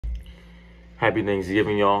Happy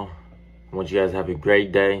Thanksgiving, y'all. I want you guys to have a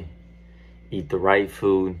great day. Eat the right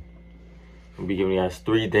food. I'll be giving you guys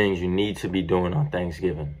 3 things you need to be doing on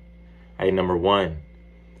Thanksgiving. Hey, number 1,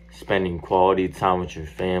 spending quality time with your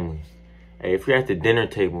family. Hey, if you're at the dinner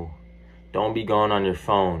table, don't be going on your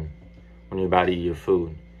phone when you're about to eat your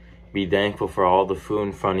food. Be thankful for all the food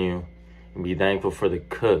in front of you and be thankful for the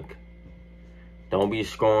cook. Don't be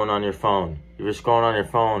scrolling on your phone. If you're scrolling on your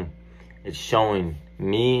phone, it's showing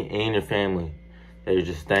me and your family that you're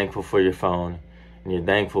just thankful for your phone and you're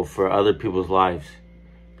thankful for other people's lives,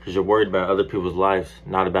 because you're worried about other people's lives,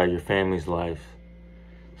 not about your family's lives.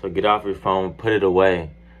 So get off your phone, put it away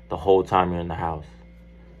the whole time you're in the house.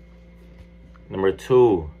 Number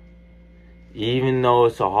 2, even though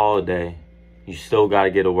it's a holiday, you still got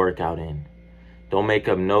to get a workout in. Don't make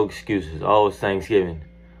up no excuses. Oh, it's Thanksgiving,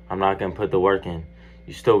 I'm not going to put the work in.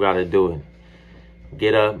 You still got to do it.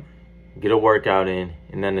 Get up, get a workout in,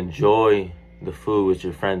 and then enjoy the food with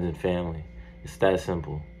your friends and family. It's that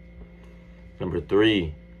simple. Number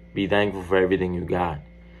 3, be thankful for everything you got.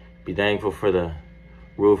 Be thankful for the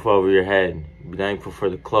roof over your head. Be thankful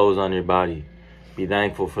for the clothes on your body. Be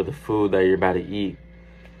thankful for the food that you're about to eat.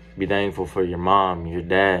 Be thankful for your mom, your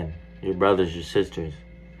dad, your brothers, your sisters.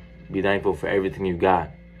 Be thankful for everything you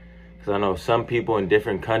got. Because I know some people in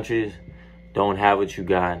different countries don't have what you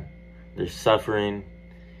got. They're suffering,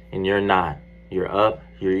 and you're not. You're up,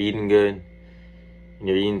 you're eating good, and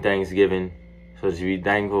you're eating Thanksgiving. So just be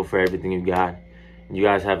thankful for everything you got. You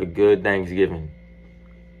guys have a good Thanksgiving.